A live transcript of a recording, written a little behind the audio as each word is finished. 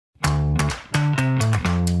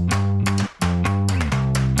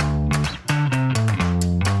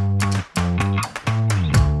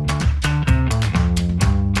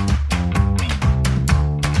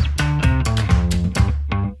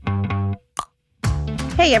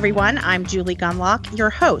Hey everyone, I'm Julie Gunlock, your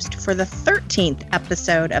host for the 13th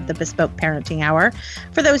episode of the Bespoke Parenting Hour.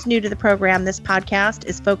 For those new to the program, this podcast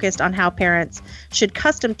is focused on how parents should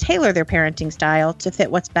custom tailor their parenting style to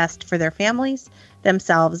fit what's best for their families,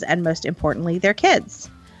 themselves, and most importantly, their kids.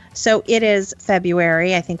 So it is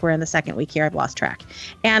February. I think we're in the second week here. I've lost track.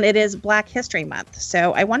 And it is Black History Month.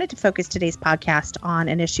 So I wanted to focus today's podcast on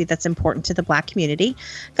an issue that's important to the Black community: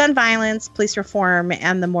 gun violence, police reform,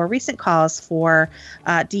 and the more recent calls for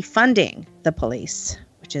defunding the police,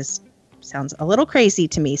 which sounds a little crazy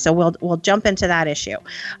to me. So we'll jump into that issue.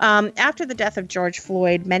 After the death of George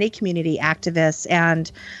Floyd, many community activists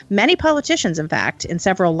and many politicians, in fact, in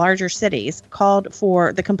several larger cities called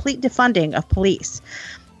for the complete defunding of police.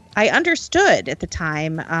 I understood at the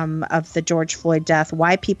time of the George Floyd death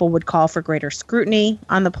why people would call for greater scrutiny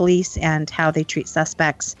on the police and how they treat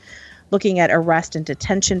suspects, looking at arrest and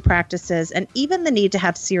detention practices, and even the need to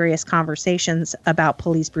have serious conversations about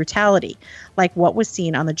police brutality, like what was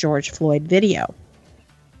seen on the George Floyd video.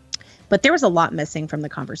 But there was a lot missing from the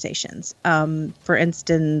conversations. For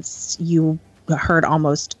instance, you heard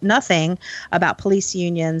almost nothing about police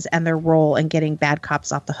unions and their role in getting bad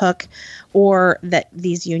cops off the hook, or that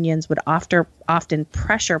these unions would often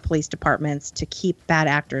pressure police departments to keep bad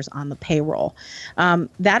actors on the payroll.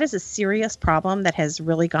 That is a serious problem that has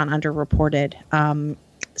really gone underreported.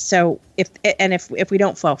 So if we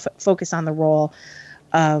don't focus on the role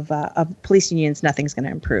of police unions, nothing's going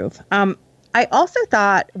to improve. I also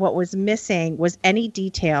thought what was missing was any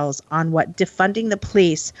details on what defunding the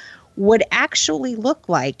police would actually look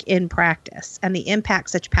like in practice and the impact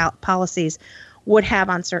such policies would have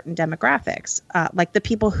on certain demographics, like the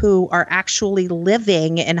people who are actually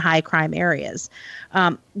living in high crime areas.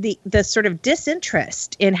 The sort of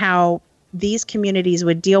disinterest in how these communities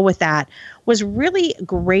would deal with that was really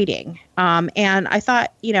grating. And I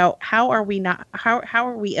thought, how are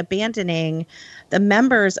we abandoning the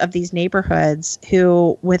members of these neighborhoods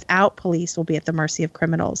who, without police, will be at the mercy of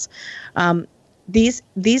criminals?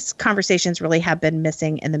 These conversations really have been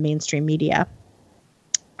missing in the mainstream media.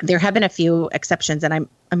 There have been a few exceptions, and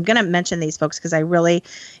I'm going to mention these folks because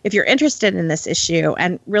if you're interested in this issue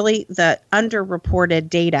and really the underreported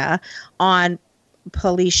data on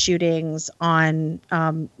police shootings, on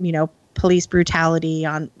police brutality,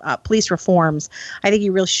 on police reforms, I think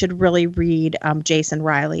you should read Jason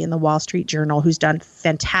Riley in the Wall Street Journal, who's done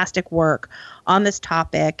fantastic work on this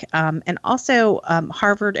topic, and also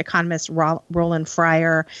Harvard economist Roland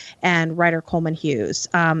Fryer and writer Coleman Hughes.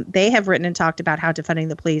 They have written and talked about how defunding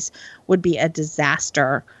the police would be a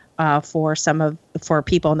disaster for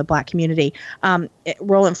people in the Black community.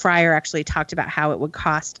 Roland Fryer actually talked about how it would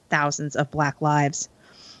cost thousands of Black lives.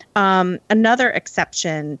 Another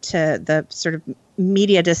exception to the sort of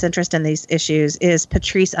media disinterest in these issues is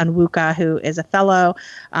Patrice Onwuka, who is a fellow.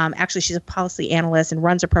 Actually, she's a policy analyst and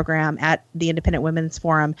runs a program at the Independent Women's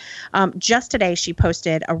Forum. Just today, she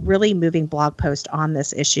posted a really moving blog post on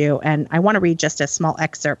this issue, and I want to read just a small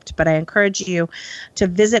excerpt, but I encourage you to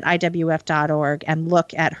visit IWF.org and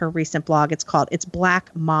look at her recent blog. It's called "It's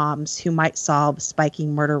Black Moms Who Might Solve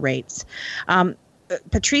Spiking Murder Rates."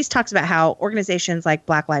 Patrice talks about how organizations like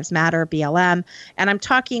Black Lives Matter, BLM, and I'm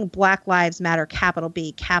talking Black Lives Matter, capital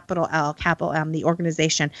B, capital L, capital M, the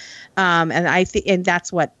organization. And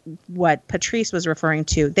that's what Patrice was referring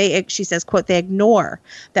to. She says, quote, "They ignore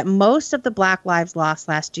that most of the Black lives lost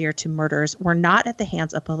last year to murders were not at the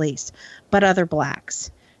hands of police, but other Blacks."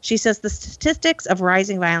 She says the statistics of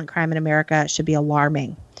rising violent crime in America should be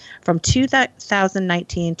alarming. From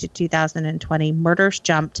 2019 to 2020, murders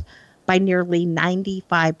jumped by nearly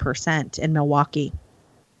 95% in Milwaukee,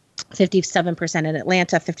 57% in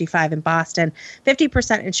Atlanta, 55% in Boston,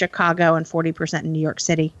 50% in Chicago, and 40% in New York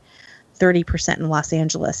City, 30% in Los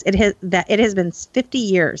Angeles. It has been 50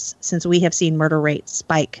 years since we have seen murder rates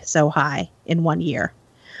spike so high in 1 year.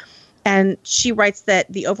 And she writes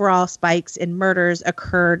that the overall spikes in murders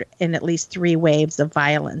occurred in at least 3 waves of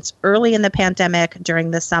violence: early in the pandemic, during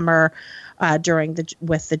the summer,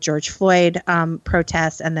 with the George Floyd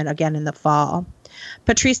protests, and then again in the fall.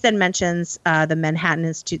 Patrice then mentions the Manhattan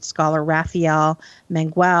Institute scholar Raphael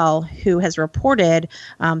Manguel, who has reported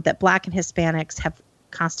that Black and Hispanics have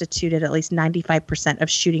constituted at least 95% of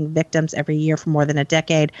shooting victims every year for more than a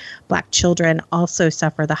decade. Black children also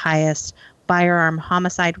suffer the highest firearm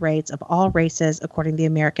homicide rates of all races, according to the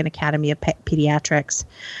American Academy of Pediatrics.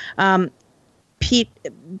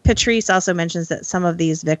 Patrice also mentions that some of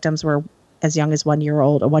these victims were as young as 1 year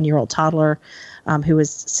old, a 1-year-old toddler who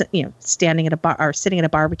was, standing at a bar or sitting at a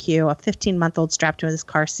barbecue, a 15-month-old strapped to his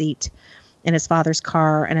car seat in his father's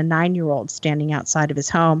car, and a 9-year-old standing outside of his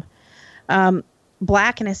home.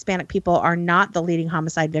 Black and Hispanic people are not the leading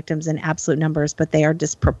homicide victims in absolute numbers, but they are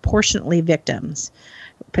disproportionately victims,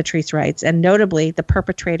 Patrice writes, and notably, the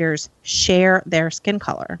perpetrators share their skin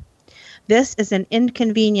color. This is an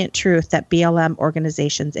inconvenient truth that BLM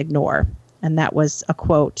organizations ignore. And that was a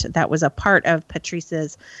quote. That was a part of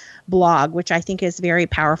Patrice's blog, which I think is very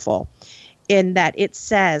powerful in that it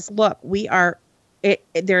says, look,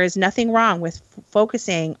 there is nothing wrong with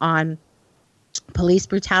focusing on police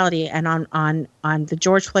brutality and on the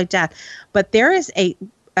George Floyd death, but there is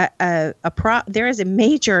there is a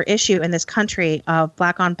major issue in this country of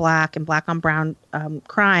black on black and black on brown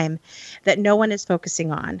crime that no one is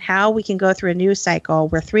focusing on. How we can go through a news cycle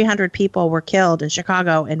where 300 people were killed in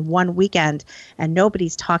Chicago in one weekend and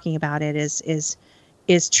nobody's talking about it is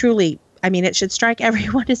truly, I mean, it should strike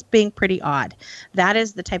everyone as being pretty odd. That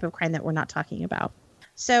is the type of crime that we're not talking about.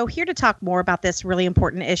 So here to talk more about this really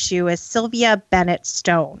important issue is Sylvia Bennett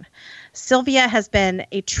Stone. Sylvia has been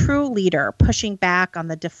a true leader pushing back on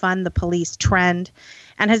the defund the police trend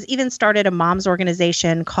and has even started a mom's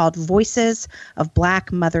organization called Voices of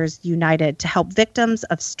Black Mothers United to help victims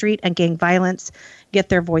of street and gang violence get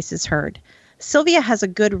their voices heard. Sylvia has a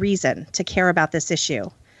good reason to care about this issue.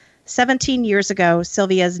 17 years ago,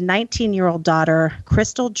 Sylvia's 19-year-old daughter,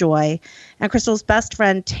 Crystal Joy, and Crystal's best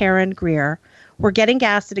friend, Taryn Greer, were getting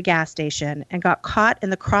gas at a gas station and got caught in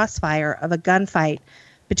the crossfire of a gunfight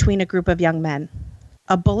between a group of young men.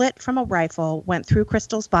 A bullet from a rifle went through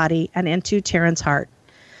Crystal's body and into Taryn's heart.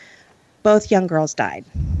 Both young girls died.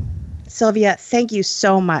 Sylvia, thank you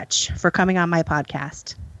so much for coming on my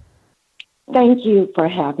podcast. Thank you for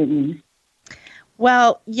having me.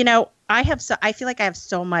 Well, you know, I feel like I have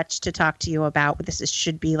so much to talk to you about.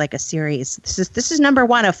 Should be like a series. This is number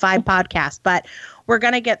 1 of 5 podcasts, but we're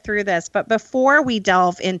going to get through this. But before we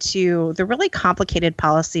delve into the really complicated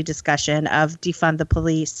policy discussion of defund the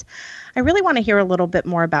police, I really want to hear a little bit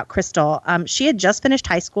more about Crystal. She had just finished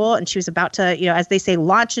high school and she was about to, as they say,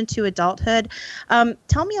 launch into adulthood.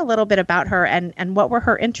 Tell me a little bit about her and what were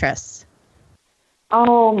her interests?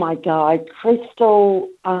 Oh my God, Crystal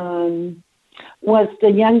was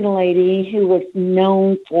the young lady who was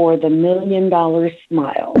known for the $1 million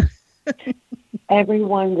smile.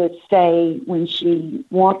 Everyone would say when she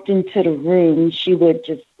walked into the room, she would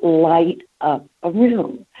just light up a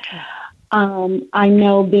room. I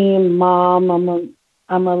know being mom,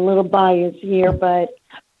 I'm a little biased here, but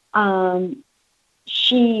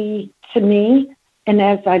she, to me, and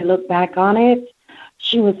as I look back on it,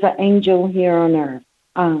 she was an angel here on earth.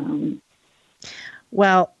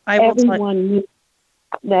 Well, everyone knew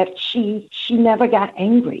that she never got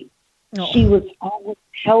angry. Oh. She was always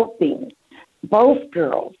helping. Both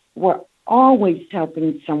girls were always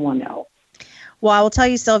helping someone else. Well, I will tell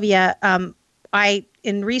you, Sylvia,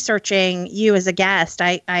 in researching you as a guest,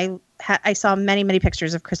 I saw many, many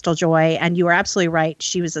pictures of Crystal Joy, and you were absolutely right.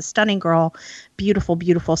 She was a stunning girl, beautiful,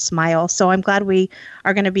 beautiful smile. So I'm glad we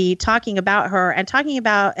are going to be talking about her and talking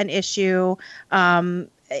about an issue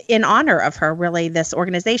in honor of her, really, this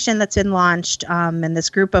organization that's been launched and this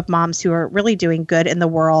group of moms who are really doing good in the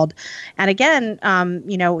world. And again,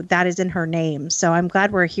 that is in her name. So I'm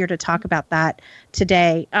glad we're here to talk about that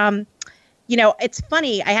today. It's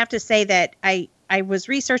funny. I have to say that I was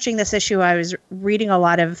researching this issue. I was reading a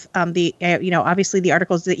lot of obviously the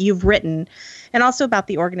articles that you've written and also about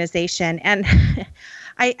the organization. And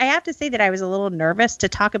I have to say that I was a little nervous to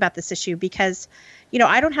talk about this issue because,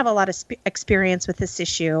 I don't have a lot of experience with this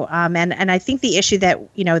issue. And I think the issue that,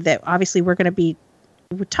 that obviously we're going to be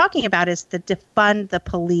talking about is the defund the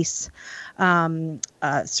police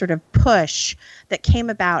sort of push that came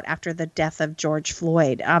about after the death of George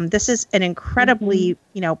Floyd. This is an incredibly,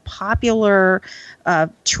 popular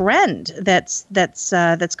trend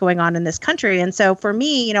that's going on in this country. And so for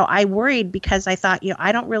me, I worried because I thought,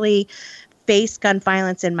 I don't really face gun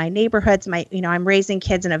violence in my neighborhoods. I'm raising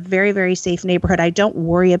kids in a very, very safe neighborhood. I don't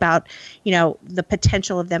worry about, the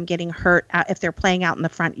potential of them getting hurt if they're playing out in the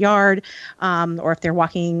front yard or if they're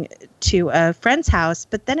walking to a friend's house.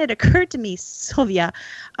 But then it occurred to me, Sylvia,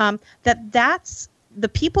 that's the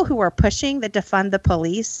people who are pushing the defund the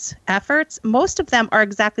police efforts. Most of them are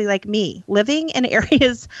exactly like me, living in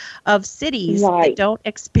areas of cities that don't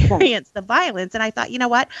experience the violence. And I thought, you know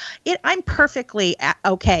what, I'm perfectly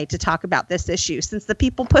okay to talk about this issue since the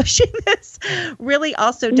people pushing this really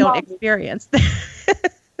also don't experience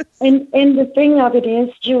this. And the thing of it is,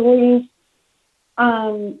 Julie,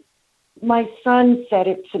 my son said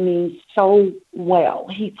it to me so well.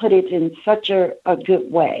 He put it in such a good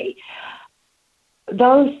way.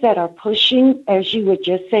 Those that are pushing, as you were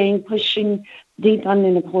just saying, pushing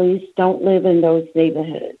defunding the police don't live in those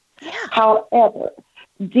neighborhoods. Yeah. However,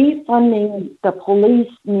 defunding the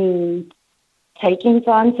police means taking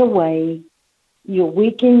funds away. You're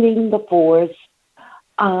weakening the force.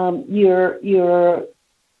 You're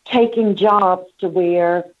taking jobs to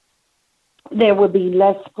where there would be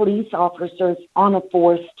less police officers on a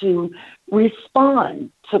force to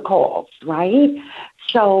respond to calls, right?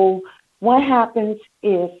 So what happens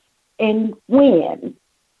if and when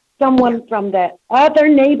someone from that other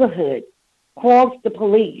neighborhood calls the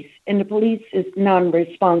police and the police is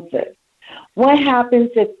non-responsive? What happens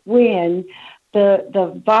if when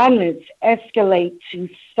the violence escalates to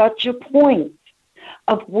such a point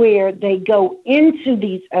of where they go into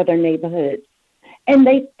these other neighborhoods and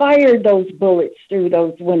they fire those bullets through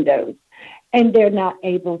those windows and they're not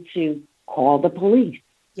able to call the police?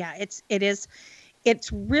 Yeah,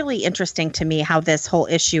 it's really interesting to me how this whole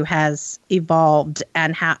issue has evolved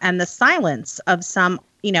and the silence of some,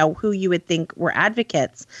 who you would think were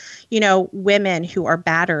advocates, women who are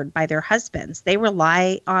battered by their husbands. They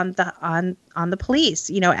rely on the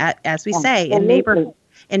police, as we say,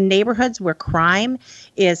 in neighborhoods where crime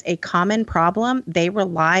is a common problem, they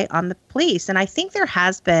rely on the police. And I think there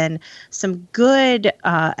has been some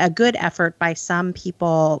a good effort by some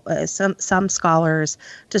people, some scholars,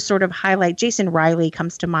 to sort of highlight. Jason Riley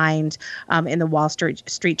comes to mind in the Wall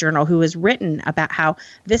Street Journal, who has written about how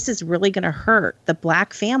this is really going to hurt the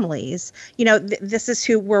Black families. This is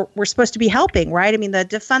who we're supposed to be helping, right? I mean, the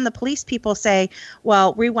defund the police people say,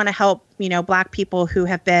 well, we want to help Black people who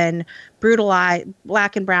have been brutalized,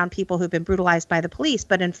 Black and brown people who've been brutalized by the police.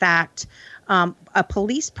 But in fact, a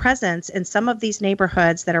police presence in some of these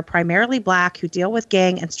neighborhoods that are primarily Black, who deal with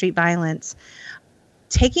gang and street violence,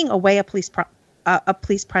 taking away a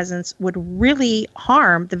police presence would really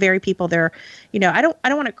harm the very people there. I don't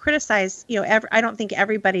want to criticize. I don't think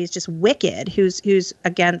everybody's just wicked who's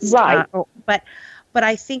against. Right. But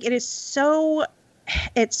I think it is so.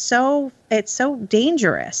 It's so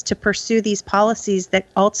dangerous to pursue these policies that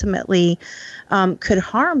ultimately could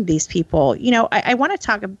harm these people. I want to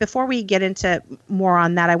talk, before we get into more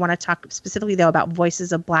on that, I want to talk specifically, though, about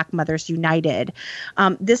Voices of Black Mothers United.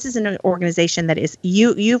 This is an organization that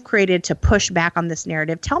you've created to push back on this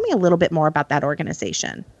narrative. Tell me a little bit more about that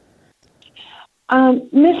organization.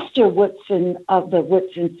 Mr. Woodson of the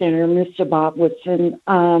Woodson Center, Mr. Bob Woodson,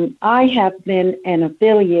 I have been an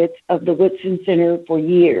affiliate of the Woodson Center for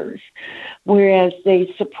years, whereas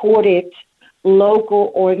they supported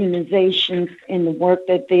local organizations in the work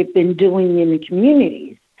that they've been doing in the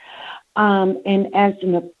communities. And as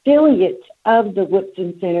an affiliate of the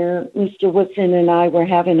Woodson Center, Mr. Woodson and I were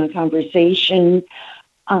having a conversation.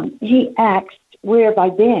 He asked, where have I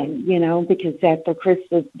been? Because after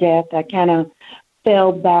Krista's death, I kind of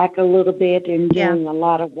fell back a little bit in doing a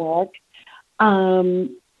lot of work.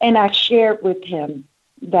 And I shared with him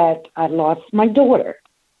that I lost my daughter.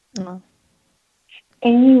 Mm-hmm.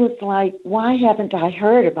 And he was like, why haven't I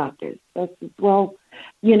heard about this? I said, well,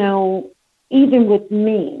 even with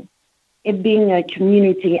me, it being a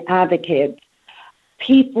community advocate,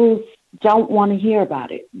 people don't want to hear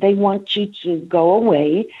about it. They want you to go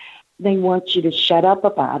away. They want you to shut up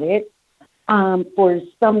about it. For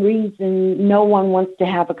some reason, no one wants to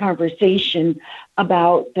have a conversation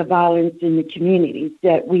about the violence in the communities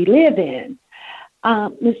that we live in.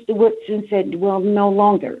 Mr. Woodson said, well, no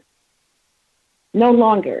longer. No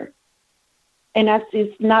longer. And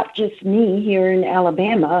it's not just me here in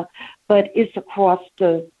Alabama, but it's across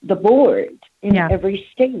the board in every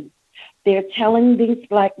state. They're telling these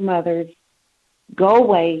Black mothers, go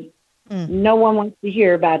away. No one wants to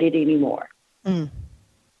hear about it anymore.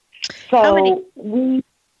 So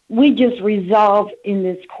we just resolve in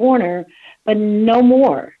this corner, but no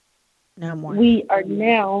more. No more. We are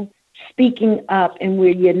now speaking up, and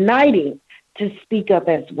we're uniting to speak up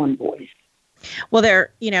as one voice. Well,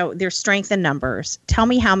 there's strength in numbers. Tell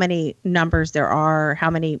me how many numbers there are,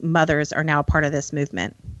 how many mothers are now part of this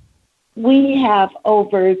movement. We have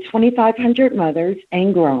over 2,500 mothers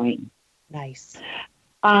and growing. Nice.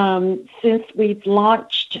 Since we've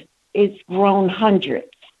launched, it's grown hundreds.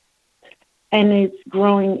 And it's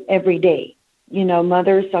growing every day.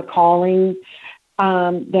 Mothers are calling,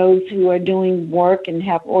 those who are doing work and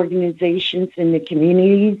have organizations in the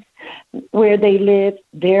communities where they live,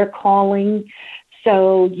 they're calling.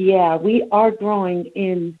 So, we are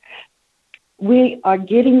growing we are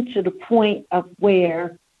getting to the point of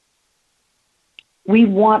where we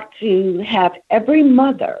want to have every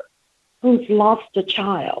mother who's lost a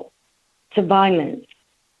child to violence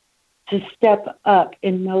to step up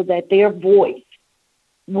and know that their voice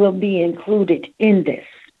will be included in this.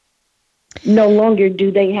 No longer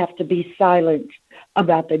do they have to be silent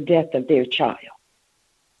about the death of their child.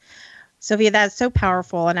 Sylvia, that's so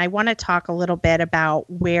powerful. And I want to talk a little bit about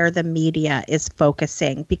where the media is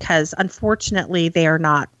focusing, because unfortunately, they are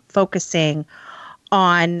not focusing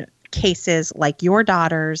on cases like your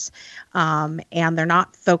daughter's, and they're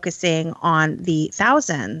not focusing on the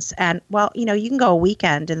thousands. And well, you can go a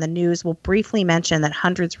weekend and the news will briefly mention that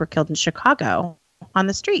hundreds were killed in Chicago on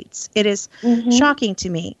the streets. It is shocking to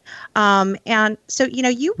me. And so,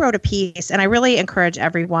 you wrote a piece, and I really encourage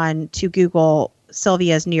everyone to Google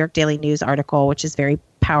Sylvia's New York Daily News article, which is very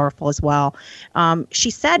powerful as well. She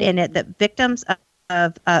said in it that victims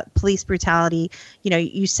of police brutality,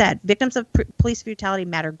 you said victims of police brutality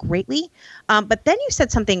matter greatly. But then you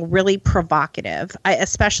said something really provocative,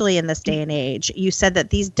 especially in this day and age. You said that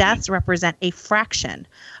these deaths represent a fraction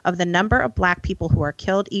of the number of Black people who are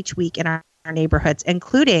killed each week in our neighborhoods,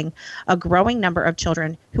 including a growing number of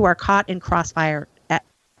children who are caught in crossfire,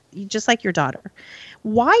 just like your daughter.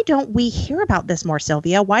 Why don't we hear about this more,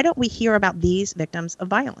 Sylvia? Why don't we hear about these victims of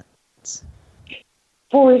violence?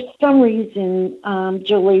 For some reason,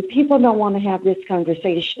 Julie, people don't want to have this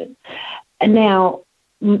conversation. And now,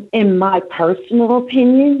 in my personal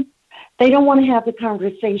opinion, they don't want to have the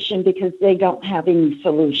conversation because they don't have any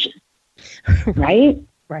solution. Right?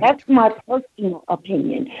 Right. That's my personal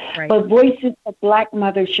opinion. Right. But Voices of Black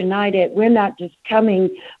Mothers United, we're not just coming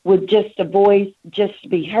with just a voice just to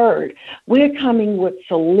be heard. We're coming with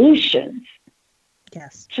solutions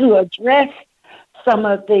to address some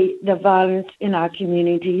of the violence in our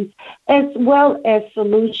communities, as well as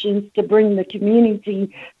solutions to bring the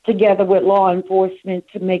community together with law enforcement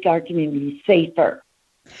to make our community safer.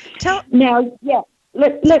 Let me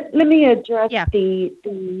address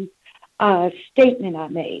the statement I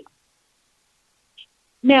made.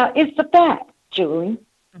 Now, it's a fact, Julie.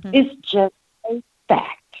 It's just a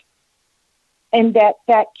fact. And that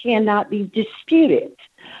fact cannot be disputed.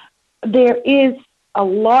 There is a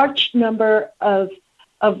large number of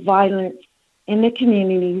violence in the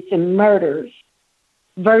communities and murders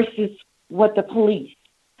versus what the police.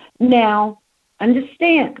 Now,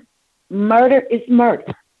 understand, murder is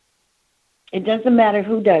murder. It doesn't matter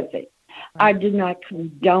who does it. I do not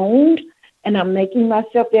condone, and I'm making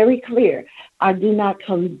myself very clear, I do not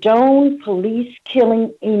condone police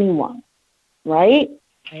killing anyone, right?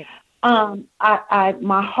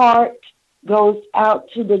 My heart goes out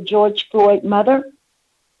to the George Floyd mother,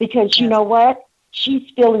 because you know what? She's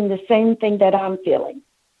feeling the same thing that I'm feeling.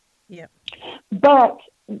 Yeah. But,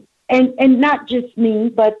 and not just me,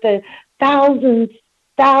 but the thousands,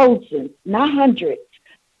 not hundreds,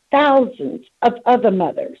 thousands of other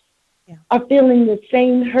mothers are feeling the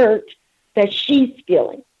same hurt that she's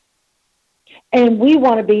feeling. And we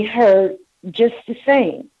want to be heard just the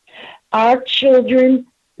same. Our children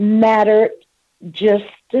matter just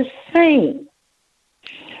the same.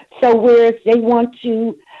 So whereas they want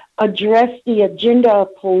to address the agenda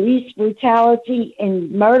of police brutality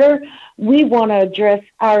and murder, we want to address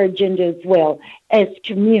our agenda as well as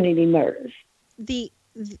community murders.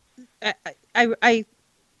 I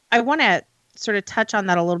want to sort of touch on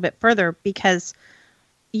that a little bit further, because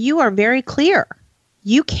you are very clear.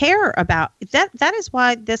 You care about that. That is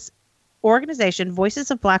why this organization,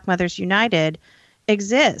 Voices of Black Mothers United,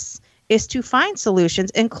 exists, is to find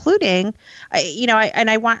solutions, including,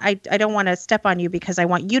 I don't want to step on you, because I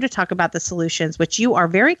want you to talk about the solutions, which you are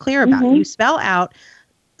very clear about. You spell out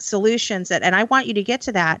solutions and I want you to get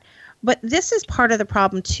to that. But this is part of the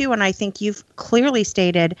problem too. And I think you've clearly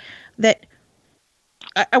stated that.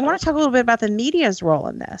 I want to talk a little bit about the media's role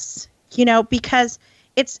in this, because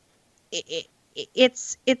it's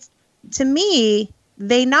to me,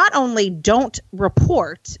 they not only don't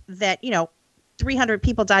report that, 300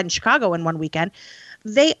 people died in Chicago in one weekend,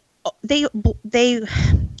 they tend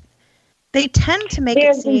to make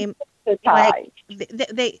it seem like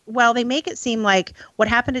they make it seem like what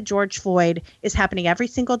happened to George Floyd is happening every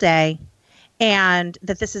single day, and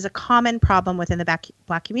that this is a common problem within the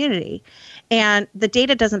Black community. And the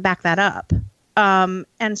data doesn't back that up.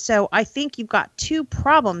 And so I think you've got two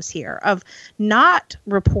problems here of not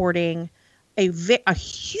reporting a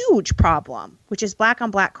huge problem, which is Black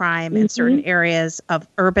on Black crime in certain areas of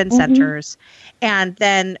urban centers, and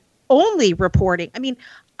then only reporting. I mean,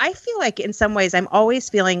 I feel like in some ways I'm always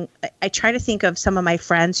feeling, I try to think of some of my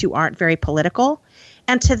friends who aren't very political,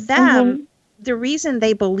 and to them, the reason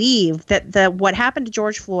they believe that what happened to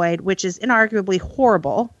George Floyd, which is inarguably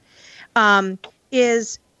horrible,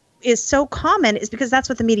 is so common, is because that's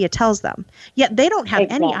what the media tells them. Yet they don't have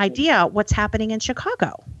any idea what's happening in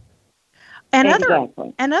Chicago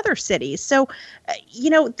and other cities. So,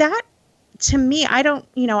 that to me, I don't,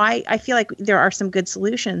 I feel like there are some good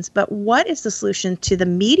solutions, but what is the solution to the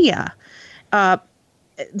media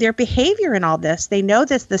their behavior in all this. They know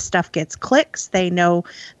this stuff gets clicks. They know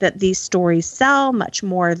that these stories sell much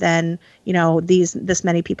more than, this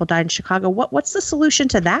many people died in Chicago. What's the solution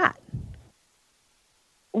to that?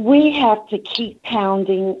 We have to keep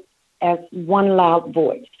pounding as one loud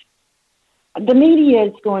voice. The media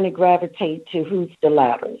is going to gravitate to who's the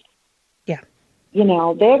loudest. Yeah.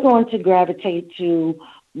 They're going to gravitate to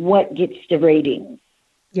what gets the ratings.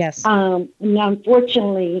 Yes. And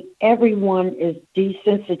unfortunately, everyone is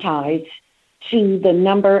desensitized to the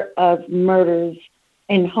number of murders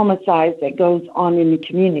and homicides that goes on in the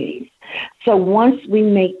communities. So once we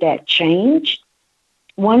make that change,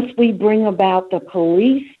 once we bring about the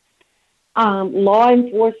police, law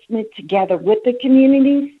enforcement together with the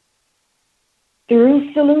communities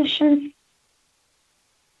through solutions,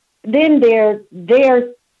 then their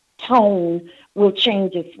tone will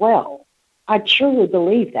change as well. I truly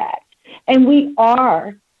believe that. And we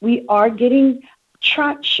are getting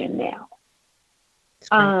traction now.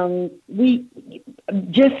 We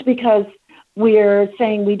just because we're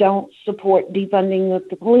saying we don't support defunding of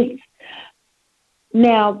the police.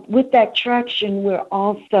 Now, with that traction, we're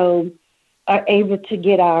also able to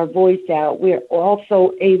get our voice out. We're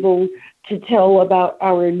also able to tell about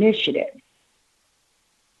our initiatives.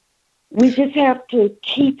 We just have to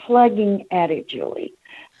keep plugging at it, Julie.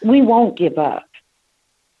 We won't give up.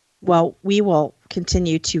 Well, we will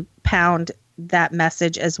continue to pound that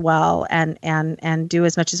message as well, and do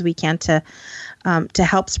as much as we can to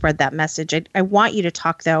help spread that message. I want you to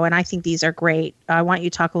talk, though, and I think these are great. I want you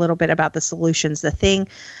to talk a little bit about the solutions. The thing,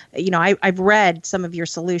 I've read some of your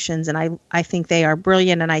solutions, and I think they are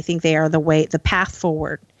brilliant, and I think they are the path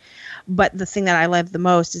forward. But the thing that I love the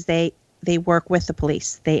most is they work with the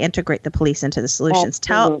police. They integrate the police into the solutions.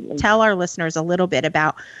 Absolutely. Tell our listeners a little bit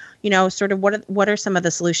about, sort of what are some of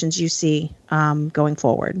the solutions you see going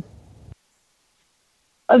forward?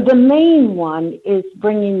 The main one is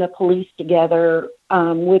bringing the police together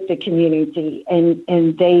with the community,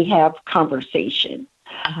 and they have conversation.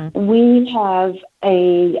 Mm-hmm. We have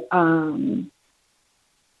an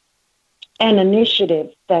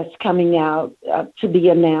initiative that's coming out to be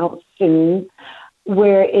announced soon,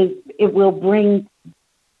 where it will bring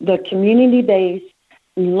the community-based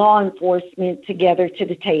law enforcement together to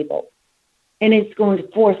the table. And it's going to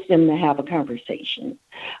force them to have a conversation.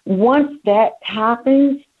 Once that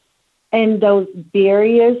happens and those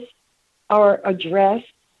barriers are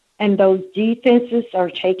addressed and those defenses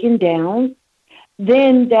are taken down,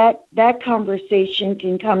 then that conversation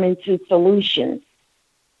can come into solutions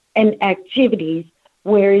and activities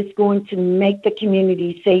where it's going to make the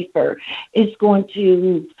community safer. It's going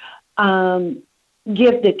to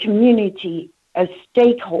give the community a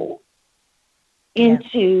stakehold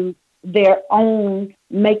into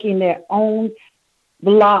making their own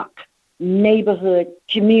block, neighborhood,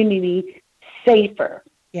 community safer.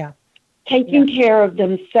 Yeah. Taking care of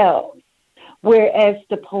themselves. Whereas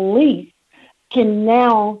the police can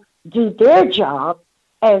now do their job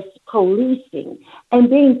as policing and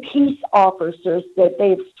being peace officers that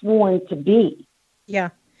they've sworn to be. Yeah.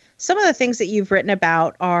 Some of the things that you've written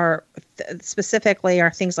about are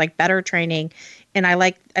things like better training. And I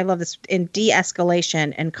love this in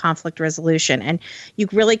de-escalation and conflict resolution. And you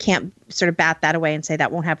really can't sort of bat that away and say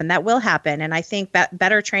that won't happen. That will happen. And I think that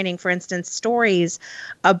better training, for instance, stories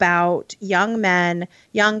about young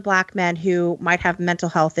Black men who might have mental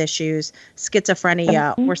health issues,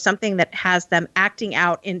 schizophrenia, or something that has them acting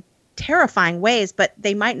out in terrifying ways, but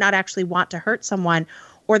they might not actually want to hurt someone,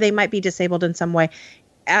 or they might be disabled in some way.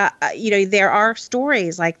 There are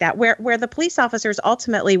stories like that where the police officers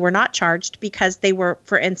ultimately were not charged because they were,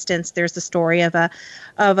 for instance, there's the story of a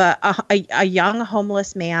young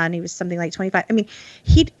homeless man. He was something like 25. I mean,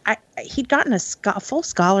 he'd gotten a full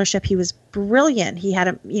scholarship. He was brilliant. He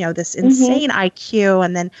had this insane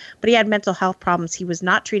IQ, but he had mental health problems. He was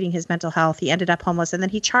not treating his mental health. He ended up homeless, and then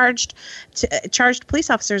he charged police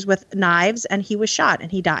officers with knives, and he was shot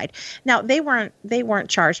and he died. Now they weren't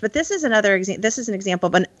charged, but this is another example. This is an example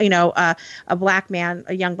of a black man,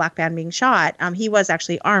 a young Black man being shot. He was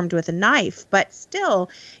actually armed with a knife, but still.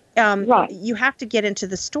 Right. You have to get into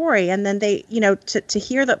the story, and then they, to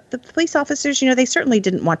hear the police officers, they certainly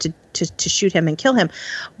didn't want to shoot him and kill him,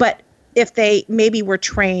 but if they maybe were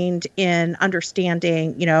trained in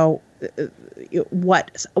understanding,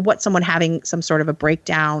 what someone having some sort of a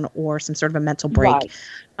breakdown or some sort of a mental break.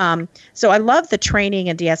 Right. So I love the training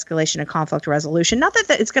and de-escalation and conflict resolution. Not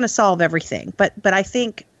that it's going to solve everything, but I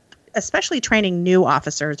think especially training new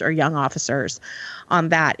officers or young officers on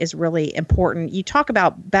that is really important. You talk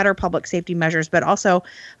about better public safety measures, but also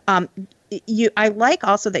I like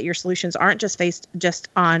also that your solutions aren't just based just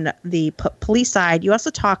on the police side. You also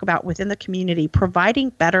talk about within the community providing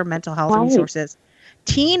better mental health resources,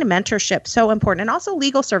 teen mentorship, so important, and also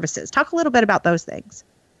legal services. Talk a little bit about those things.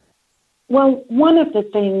 Well, one of the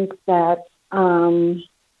things that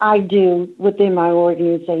I do within my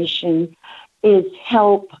organization is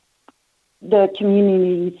help the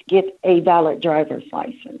communities get a valid driver's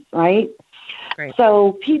license, right? Great.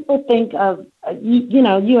 So people think of,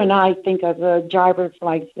 you and I think of a driver's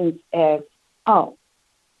license as,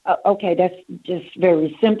 okay, that's just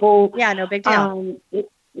very simple. Yeah, no big deal.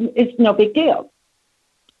 It's no big deal.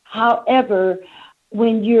 However,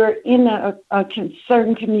 when you're in a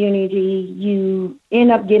certain community, you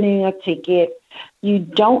end up getting a ticket. You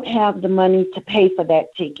don't have the money to pay for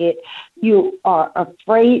that ticket. You are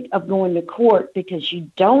afraid of going to court because you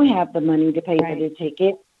don't have the money to pay for the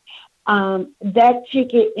ticket. That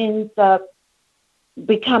ticket ends up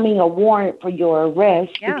becoming a warrant for your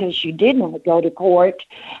arrest because you did not go to court.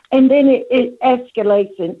 And then it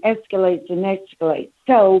escalates and escalates and escalates.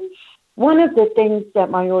 So one of the things that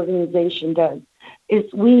my organization does is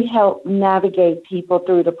we help navigate people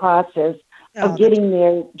through the process of getting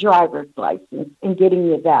their driver's license and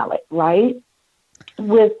getting it valid, right?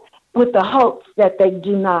 With the hopes that they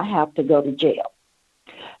do not have to go to jail.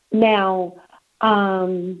 Now,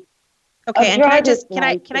 okay, and can I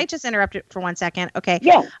just interrupt it for 1 second? Okay.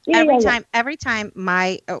 Yeah. Every time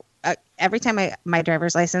my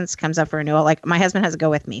driver's license comes up for renewal, like my husband has to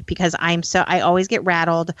go with me because I always get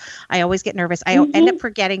rattled. I always get nervous. I end up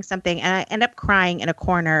forgetting something and I end up crying in a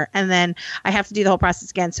corner and then I have to do the whole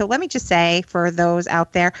process again. So let me just say for those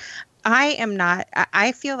out there,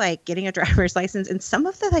 I feel like getting a driver's license and some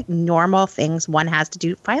of the like normal things one has to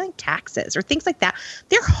do, filing taxes or things like that,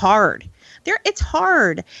 they're hard. It's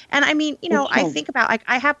hard. And I mean, I think about like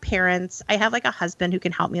I have parents, I have like a husband who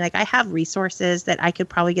can help me. Like I have resources that I could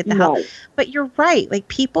probably get the help. But you're right. Like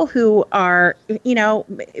people who are,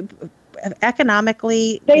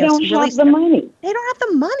 economically, they don't have the money. They don't have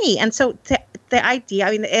the money. And so the idea,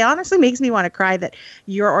 I mean, it honestly makes me want to cry that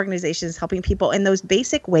your organization is helping people in those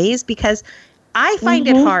basic ways because I find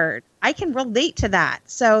it hard. I can relate to that.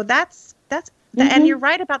 So that's and you're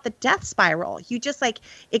right about the death spiral. You just like,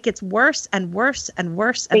 it gets worse and worse and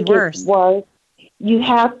worse and worse. It gets worse. You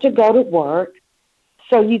have to go to work,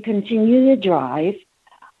 so you continue to drive.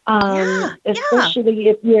 Especially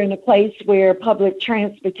if you're in a place where public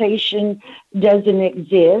transportation doesn't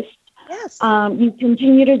exist. Yes. You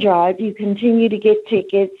continue to drive, you continue to get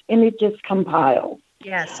tickets, and it just compiles.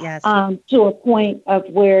 Yes. To a point of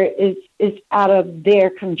where it's out of their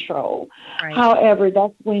control. Right. However,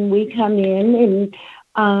 that's when we come in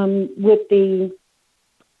and with the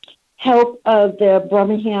help of the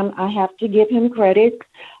Birmingham, I have to give him credit,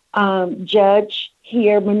 Judge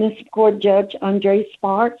here, Municipal Court Judge Andre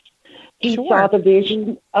Sparks, he saw the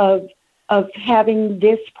vision of having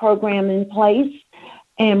this program in place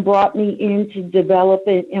and brought me in to develop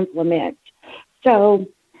and implement. So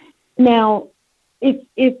now,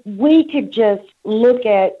 if we could just look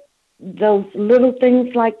at those little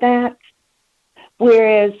things like that,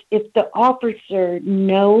 whereas if the officer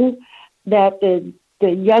know that the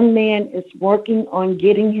young man is working on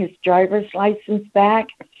getting his driver's license back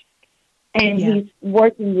and he's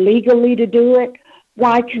working legally to do it,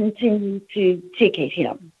 why continue to ticket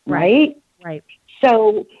him, right? Right.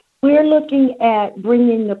 So we're looking at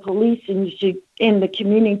bringing the police in the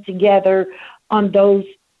community together on those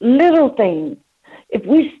little things. If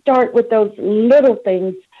we start with those little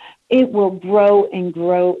things, it will grow and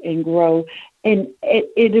grow and grow, and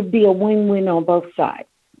it'll be a win-win on both sides.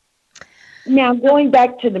 Now, going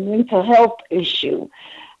back to the mental health issue,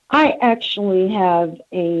 I actually have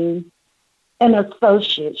an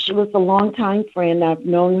associate. She was a longtime friend. I've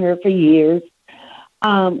known her for years.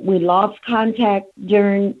 We lost contact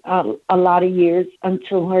during a lot of years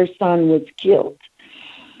until her son was killed.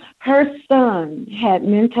 Her son had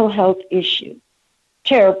mental health issues.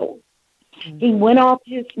 Terrible. He went off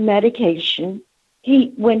his medication.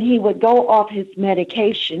 When he would go off his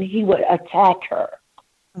medication, he would attack her.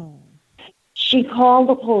 Oh. She called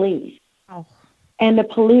the police, and the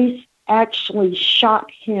police actually shot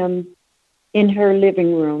him in her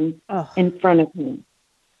living room in front of him.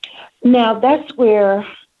 Now, that's where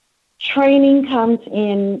training comes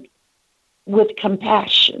in with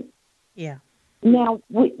compassion. Yeah. Now,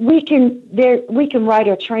 we can write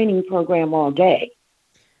a training program all day,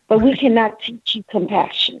 but we cannot teach you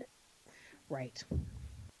compassion. Right.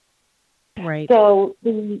 So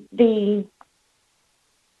the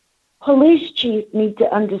police chiefs need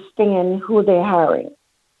to understand who they're hiring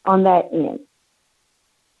on that end.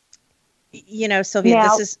 Sylvia,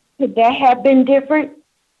 Now, could that have been different?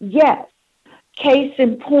 Yes. Case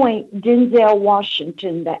in point, Denzel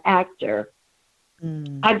Washington, the actor.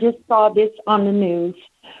 I just saw this on the news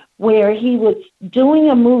where he was doing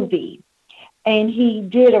a movie and he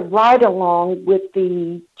did a ride-along with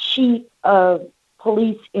the chief of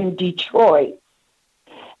police in Detroit.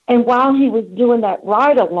 And while he was doing that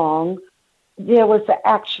ride-along, there was an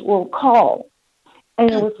actual call.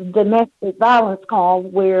 And it was a domestic violence call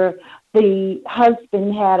where the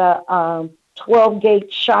husband had a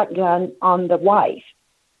 12-gauge shotgun on the wife.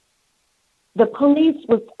 The police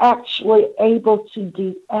was actually able to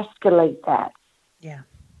de-escalate that. Yeah.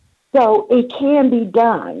 So it can be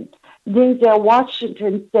done. Denzel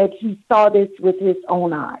Washington said he saw this with his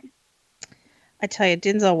own eyes. I tell you,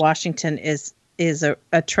 Denzel Washington is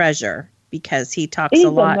a treasure because he talks a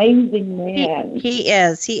lot. He's an amazing man. He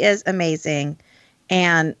is amazing.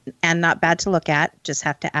 And not bad to look at. Just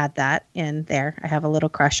have to add that in there. I have a little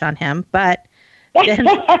crush on him, but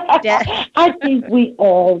I think we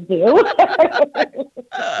all do.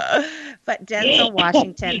 But Denzel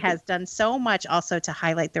Washington has done so much also to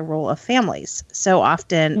highlight the role of families so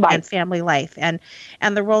often, right, and family life and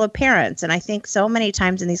the role of parents. And I think so many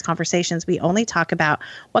times in these conversations, we only talk about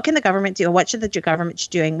what can the government do? What should the government be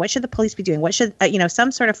doing? What should the police be doing? What should,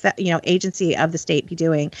 some sort of, agency of the state be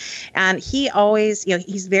doing? And he always,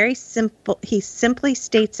 he's very simple. He simply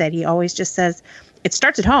states it. He always just says, it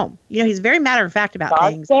starts at home. He's very matter of fact about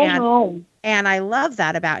things. And I love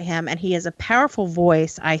that about him. And he is a powerful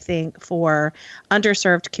voice, I think, for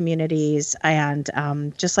underserved communities and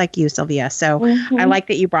just like you, Sylvia. So I like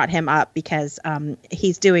that you brought him up because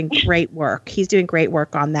he's doing great work. He's doing great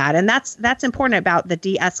work on that. And that's important about the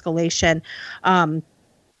de-escalation and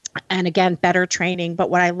again, better training.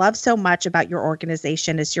 But what I love so much about your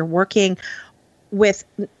organization is you're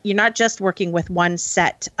not just working with one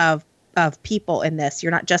set of people in this.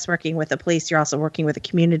 You're not just working with the police, you're also working with the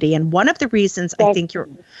community. And one of the reasons I think your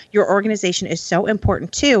organization is so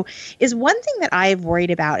important too is one thing that I've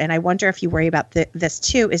worried about, and I wonder if you worry about this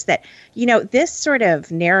too, is that, this sort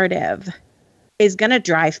of narrative is going to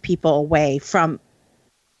drive people away from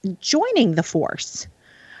joining the force.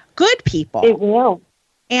 Good people. It will.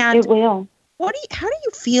 And it will. How do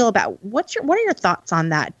you feel about what are your thoughts on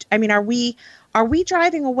that? I mean, are we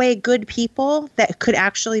driving away good people that could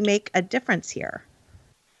actually make a difference here?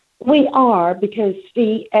 We are, because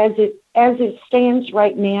see, as it stands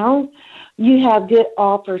right now, you have good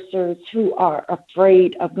officers who are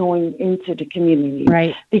afraid of going into the community,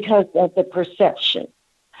 right, because of the perception.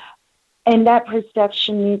 And that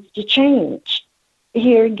perception needs to change.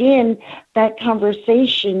 Here again, that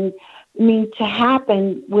conversation needs to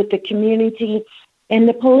happen with the community and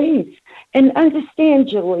the police. And understand,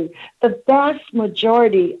 Julie, the vast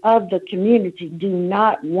majority of the community do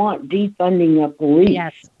not want defunding of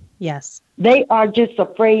police. Yes. They are just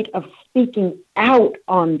afraid of speaking out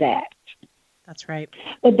on that. That's right.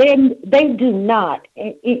 But then they do not.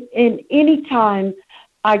 And any time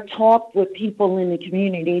I talk with people in the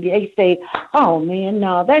community, they say, oh, man,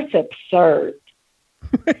 no, that's absurd.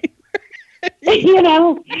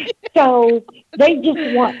 So they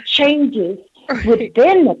just want changes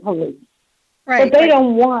within the police. Right. But they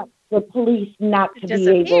don't want the police not to be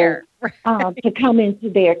able to come into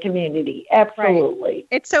their community. Absolutely. Right.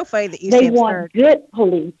 It's so funny that you say they want good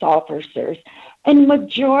police officers. And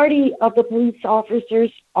majority of the police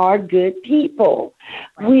officers are good people.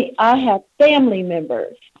 Right. I have family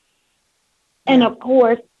members. Yeah. And of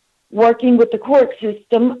course, working with the court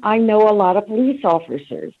system, I know a lot of police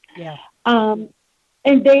officers. Yeah. And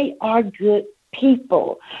they are good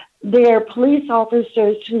people. They're police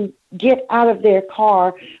officers who get out of their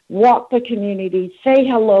car, walk the community, say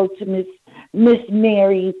hello to Miss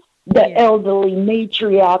Mary, the elderly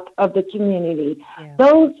matriarch of the community. Yeah.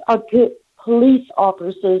 Those are good police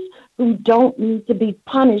officers who don't need to be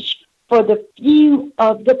punished for the few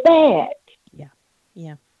of the bad.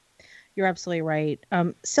 Yeah. You're absolutely right.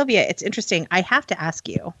 Sylvia, it's interesting. I have to ask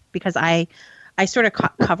you because I sort of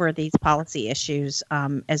cover these policy issues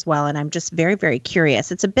as well, and I'm just very, very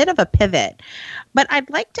curious. It's a bit of a pivot, but I'd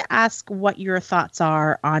like to ask what your thoughts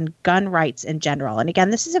are on gun rights in general. And again,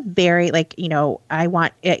 this is a very, I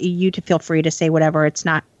want you to feel free to say whatever. It's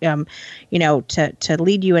not, to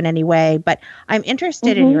lead you in any way, but I'm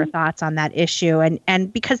interested in your thoughts on that issue.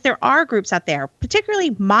 And because there are groups out there,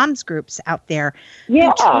 particularly moms groups out there,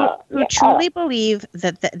 who truly believe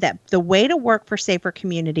that the way to work for safer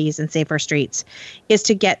communities and safer streets is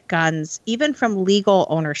to get guns, even from legal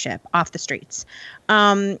ownership, off the streets.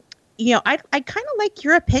 I kind of like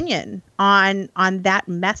your opinion on that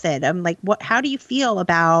method. I'm like, how do you feel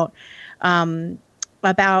about the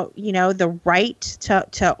right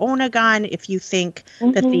to own a gun? If you think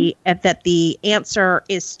that the answer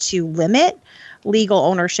is to limit legal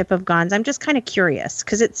ownership of guns, I'm just kind of curious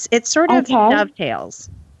because it sort of dovetails.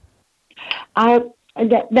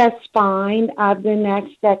 That's fine. I've been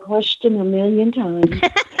asked that question a million times.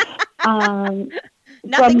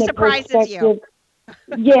 Nothing surprises you.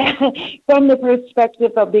 Yeah, from the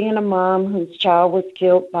perspective of being a mom whose child was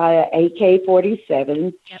killed by an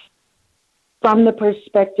AK-47. Yep. From the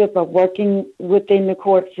perspective of working within the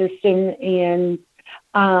court system and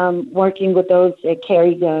working with those that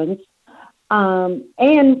carry guns,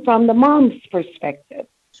 and from the mom's perspective.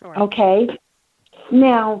 Sure. Okay.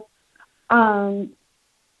 Now,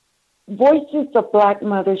 Voices of Black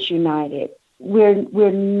Mothers United.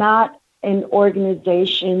 We're not an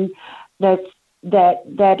organization that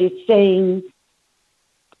is saying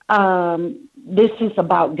this is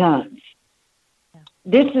about guns.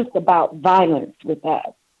 This is about violence with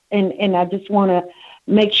us. And I just want to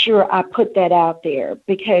make sure I put that out there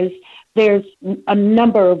because there's a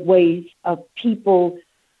number of ways of people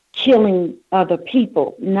killing other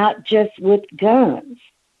people, not just with guns.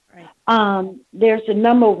 Right. There's a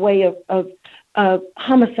number of ways of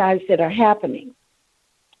homicides that are happening.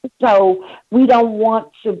 So we don't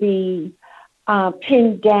want to be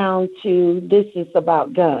pinned down to this is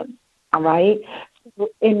about guns, all right?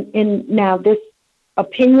 And now this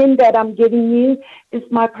opinion that I'm giving you is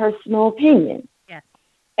my personal opinion. Yes.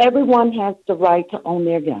 Everyone has the right to own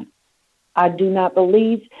their gun. I do not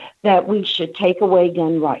believe that we should take away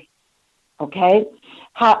gun rights, okay?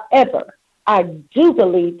 However, I do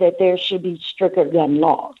believe that there should be stricter gun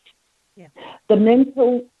laws. Yeah. The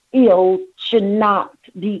mental ill should not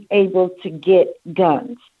be able to get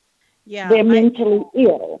guns. Yeah, they're mentally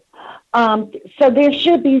ill. So there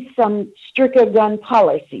should be some stricter gun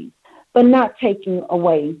policies, but not taking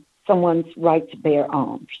away someone's right to bear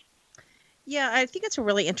arms. Yeah, I think it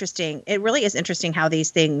really is interesting how these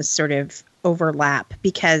things sort of overlap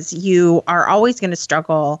because you are always going to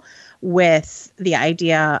struggle with the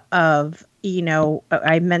idea of,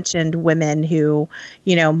 I mentioned women who,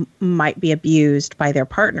 might be abused by their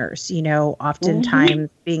partners, oftentimes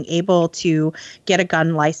being able to get a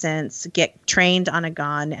gun license, get trained on a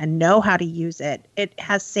gun and know how to use it. It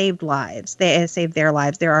has saved lives. It has saved their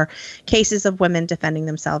lives. There are cases of women defending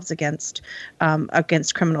themselves against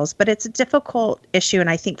criminals, but it's a difficult issue. And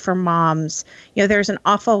I think for moms, there's an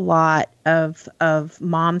awful lot of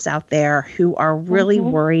moms out there who are really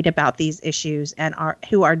worried about these issues and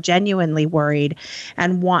who are genuinely worried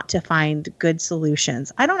and want to find good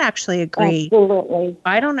solutions. I don't actually agree. Absolutely.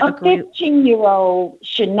 I don't agree. A 15-year-old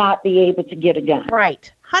should not be able to get a gun. Right.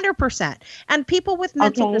 100%. And people with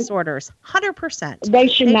mental disorders, 100%. They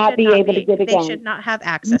should not be able to get a gun. They should not have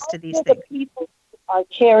access to these things. The people who are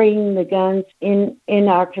carrying the guns in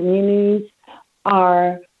our communities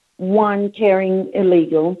are, one, carrying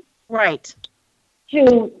illegal. Right.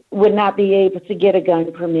 Two, would not be able to get a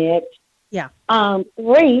gun permit. Yeah.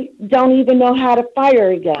 Three, don't even know how to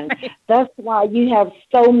fire a gun. Right. That's why you have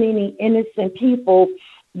so many innocent people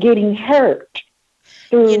getting hurt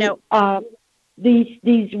through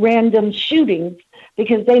these random shootings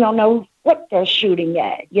because they don't know what they're shooting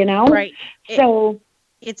at, Right. So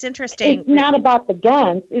it's interesting. It's not about the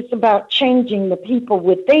guns. It's about changing the people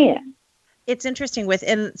within. It's interesting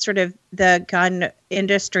within sort of the gun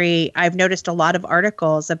industry. I've noticed a lot of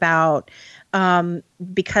articles about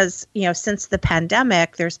because, since the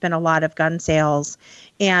pandemic, there's been a lot of gun sales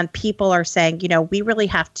and people are saying, we really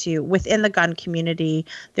have to, within the gun community,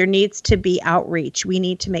 there needs to be outreach. We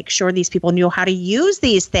need to make sure these people know how to use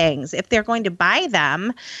these things. If they're going to buy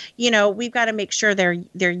them, we've got to make sure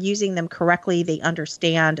they're using them correctly. They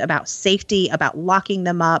understand about safety, about locking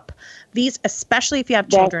them up. These, especially if you have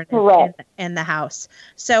children in the house.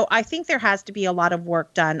 So I think there has to be a lot of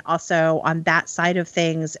work done also on that side of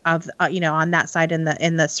things on that side in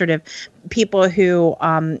the sort of people who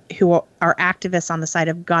are activists on the side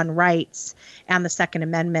of gun rights and the Second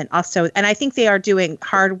Amendment also. And I think they are doing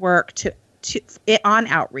hard work on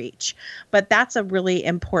outreach, but that's a really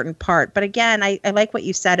important part. But again, I like what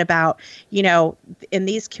you said about, in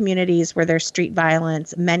these communities where there's street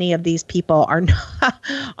violence, many of these people aren't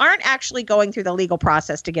actually going through the legal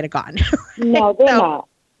process to get a gun. No, they're not.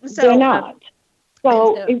 They're not.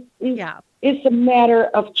 So it's a matter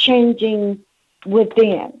of changing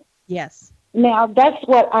within. Yes. Now, that's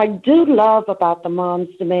what I do love about the Moms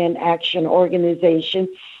Demand Action organization.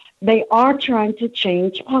 They are trying to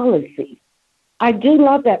change policies. I do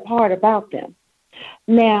love that part about them.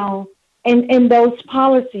 Now, And those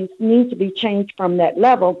policies need to be changed from that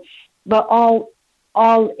level, but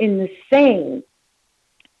all in the same.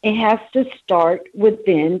 It has to start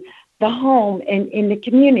within the home and in the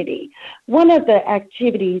community. One of the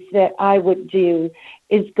activities that I would do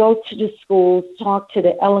is go to the schools, talk to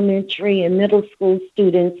the elementary and middle school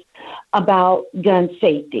students about gun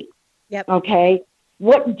safety. Yep. Okay?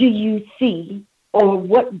 What do you see, or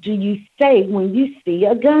what do you say when you see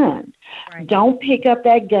a gun? Right. Don't pick up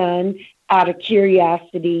that gun out of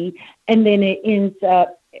curiosity, and then it ends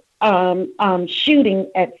up shooting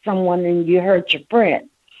at someone and you hurt your friend.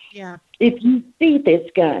 Yeah. If you see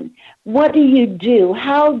this gun, what do you do?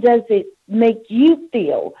 How does it make you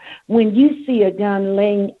feel when you see a gun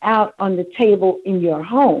laying out on the table in your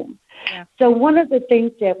home? Yeah. So one of the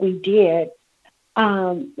things that we did,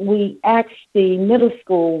 we asked the middle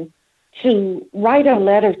school to write a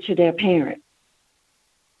letter to their parents,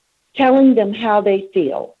 telling them how they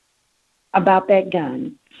feel about that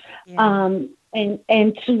gun. Yeah.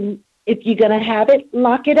 And to, if you're going to have it,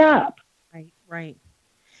 lock it up. Right.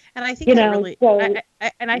 And I think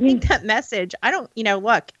I think that message,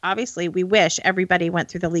 look, obviously we wish everybody went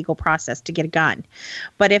through the legal process to get a gun.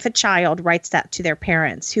 But if a child writes that to their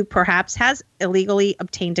parents who perhaps has illegally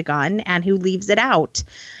obtained a gun and who leaves it out,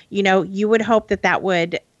 you would hope that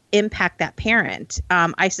would impact that parent.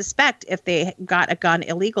 I suspect if they got a gun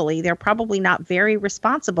illegally, they're probably not very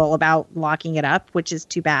responsible about locking it up, which is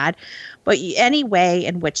too bad. But any way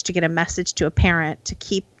in which to get a message to a parent to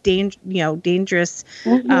keep dangerous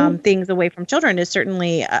things away from children is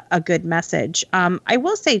certainly a good message. I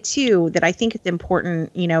will say too that I think it's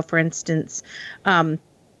important, for instance,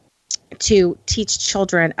 to teach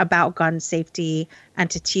children about gun safety and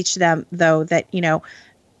to teach them though that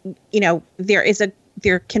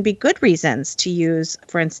there can be good reasons to use,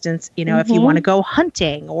 for instance, if you want to go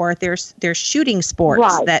hunting, or there's shooting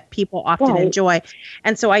sports that people often enjoy.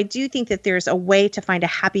 And so I do think that there's a way to find a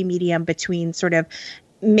happy medium between sort of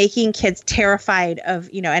making kids terrified of,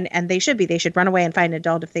 and they should run away and find an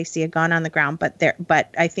adult if they see a gun on the ground.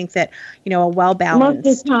 But I think that, a well-balanced.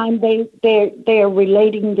 Most of the time they're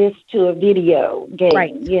relating this to a video game,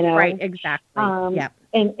 Right, Right, exactly.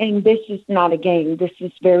 And this is not a game. This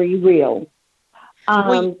is very real.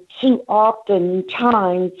 Too often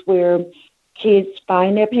times where kids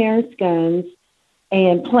find their parents' guns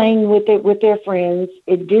and playing with it with their friends,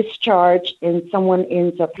 it discharged and someone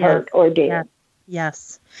ends up hurt or dead.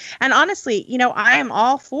 Yes. And honestly, I am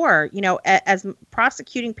all for, as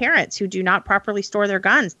prosecuting parents who do not properly store their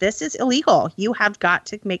guns. This is illegal. You have got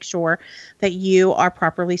to make sure that you are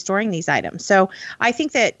properly storing these items. So I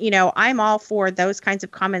think that, I'm all for those kinds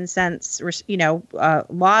of common sense,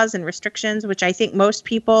 laws and restrictions, which I think most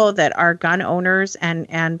people that are gun owners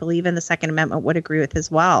and believe in the Second Amendment would agree with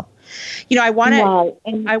as well. I want to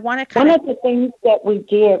one of the things that we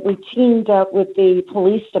did, we teamed up with the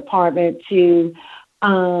police department to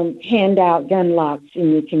hand out gun locks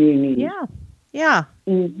in the community. Yeah.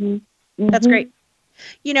 That's great.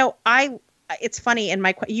 It's funny,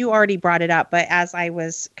 you already brought it up, but as I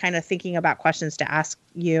was kind of thinking about questions to ask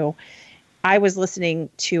you, I was listening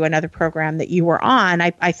to another program that you were on.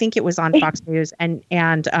 I think it was on Fox News, and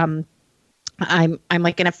I'm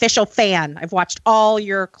like an official fan. I've watched all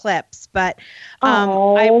your clips, but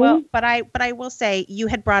I will say you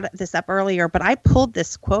had brought this up earlier, but I pulled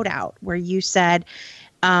this quote out where you said,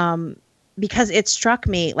 because it struck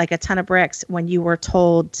me like a ton of bricks when you were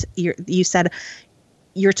told, you said,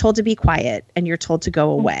 you're told to be quiet and you're told to go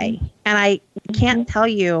away. And I can't tell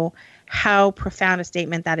you how profound a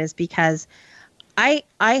statement that is, because I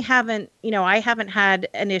haven't had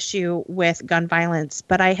an issue with gun violence,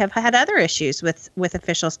 but I have had other issues with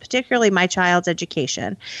officials, particularly my child's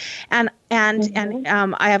education. And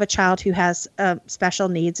I have a child who has special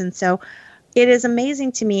needs. And so it is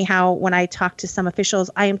amazing to me how when I talk to some officials,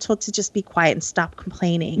 I am told to just be quiet and stop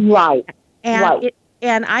complaining. Right.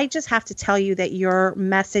 And I just have to tell you that your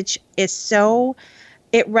message is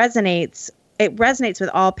it resonates with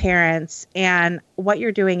all parents, and what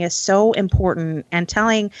you're doing is so important, and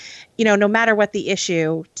telling, no matter what the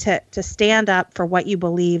issue, to stand up for what you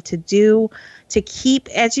believe, to keep,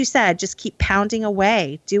 as you said, just keep pounding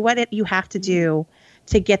away, do what you have to do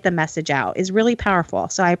to get the message out is really powerful.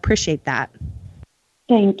 So I appreciate that.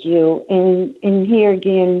 Thank you. And here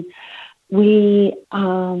again, we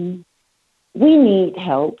need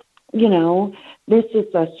help. This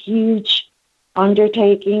is a huge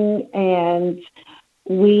undertaking, and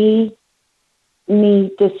we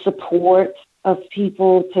need the support of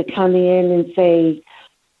people to come in and say,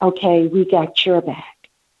 okay, we got your back.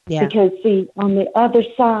 Yeah. Because, see, on the other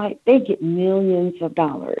side, they get millions of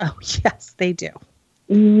dollars. Oh, yes, they do.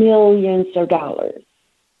 millions of dollars.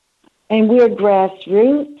 And we're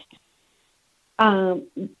grassroots,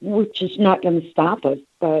 which is not going to stop us,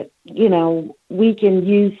 but, we can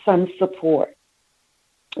use some support.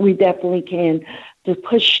 We definitely can to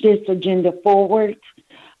push this agenda forward,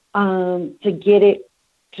 to get it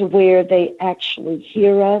to where they actually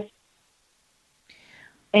hear us.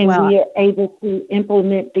 And we are able to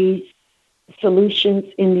implement these solutions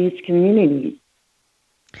in these communities.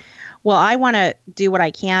 Well, I want to do what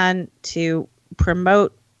I can to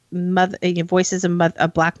promote Voices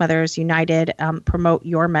of Black Mothers United, promote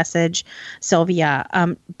your message, Sylvia.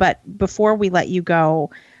 But before we let you go,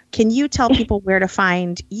 can you tell people where to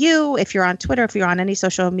find you, if you're on Twitter, if you're on any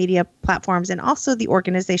social media platforms, and also the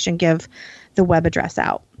organization, give the web address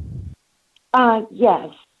out? Yes.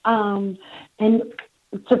 And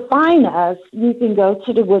to find us, you can go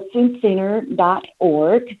to the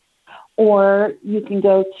WoodSonCenter.org, or you can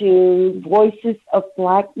go to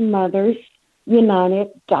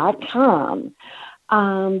VoicesOfBlackMothersUnited.com.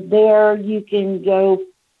 There you can go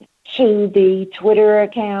to the Twitter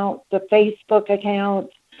account, the Facebook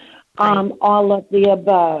account, all of the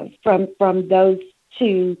above from those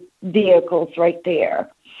two vehicles right there.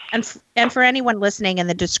 And for anyone listening, in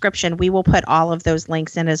the description, we will put all of those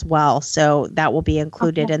links in as well. So that will be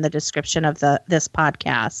included in the description of this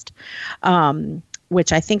podcast,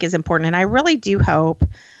 which I think is important. And I really do hope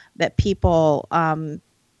that people,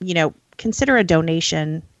 consider a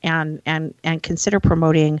donation and consider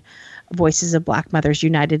promoting Voices of Black Mothers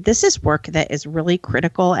United. This is work that is really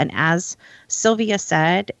critical. And as Sylvia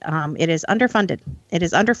said, it is underfunded. It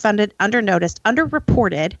is underfunded, undernoticed,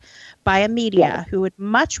 underreported by a media who would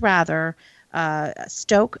much rather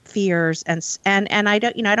stoke fears and I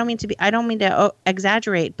don't mean to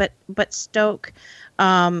exaggerate, but stoke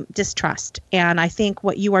distrust. And I think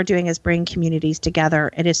what you are doing is bring communities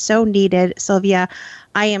together. It is so needed. Sylvia,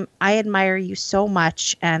 I admire you so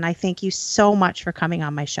much, and I thank you so much for coming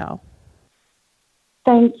on my show.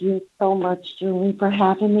 Thank you so much, Julie, for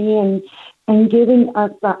having me and giving us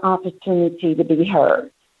the opportunity to be heard.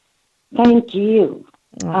 Thank you.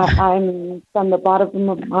 I'm from the bottom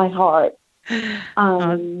of my heart.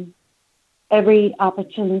 Every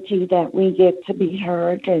opportunity that we get to be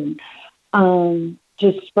heard and to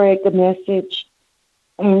spread the message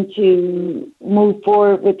and to move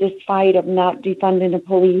forward with this fight of not defunding the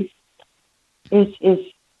police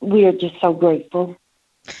we are just so grateful.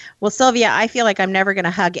 Well, Sylvia, I feel like I'm never going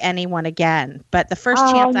to hug anyone again, but the first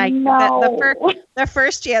chance the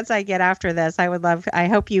first chance I get after this, I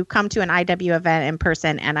hope you come to an IW event in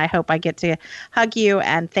person, and I hope I get to hug you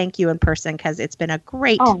and thank you in person, because it's been a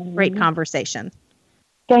great conversation.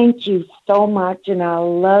 Thank you so much, and I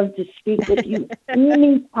love to speak with you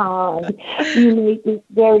anytime. You make it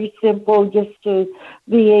very simple just to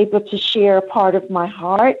be able to share a part of my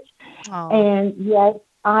heart. And yes,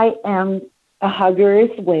 I am a hugger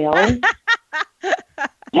as well.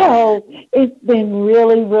 So it's been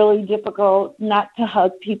really, really difficult not to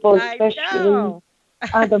hug people, especially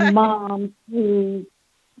the moms who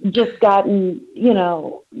just gotten,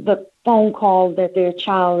 the phone call that their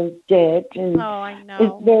child is dead. And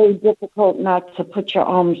it's very difficult not to put your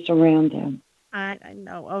arms around them. I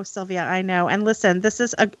know. Oh, Sylvia, I know. And listen, this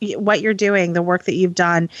is what you're doing. The work that you've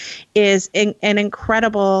done is an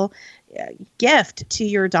incredible gift to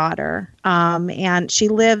your daughter. And she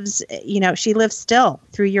lives still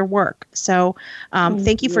through your work. So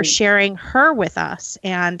thank you for sharing her with us.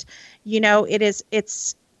 And,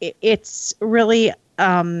 it's really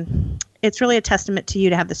a testament to you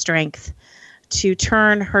to have the strength to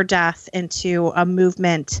turn her death into a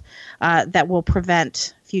movement that will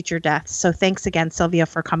prevent future deaths. So thanks again, Sylvia,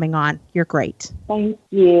 for coming on. You're great. Thank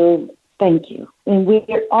you. Thank you. And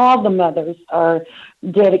all the mothers are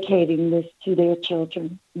dedicating this to their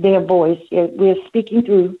children, their voice. We're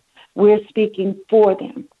speaking for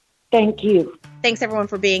them. Thank you. Thanks, everyone,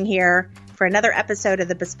 for being here for another episode of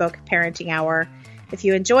the Bespoke Parenting Hour. If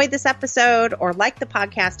you enjoyed this episode or like the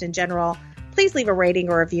podcast in general, please leave a rating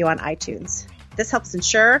or review on iTunes. This helps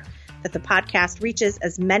ensure that the podcast reaches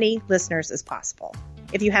as many listeners as possible.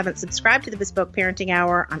 If you haven't subscribed to the Bespoke Parenting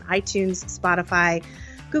Hour on iTunes, Spotify,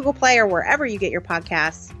 Google Play, or wherever you get your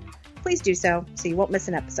podcasts, please do so you won't miss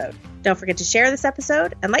an episode. Don't forget to share this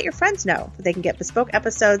episode and let your friends know that they can get Bespoke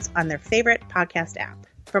episodes on their favorite podcast app.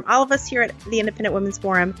 From all of us here at the Independent Women's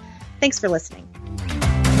Forum, thanks for listening.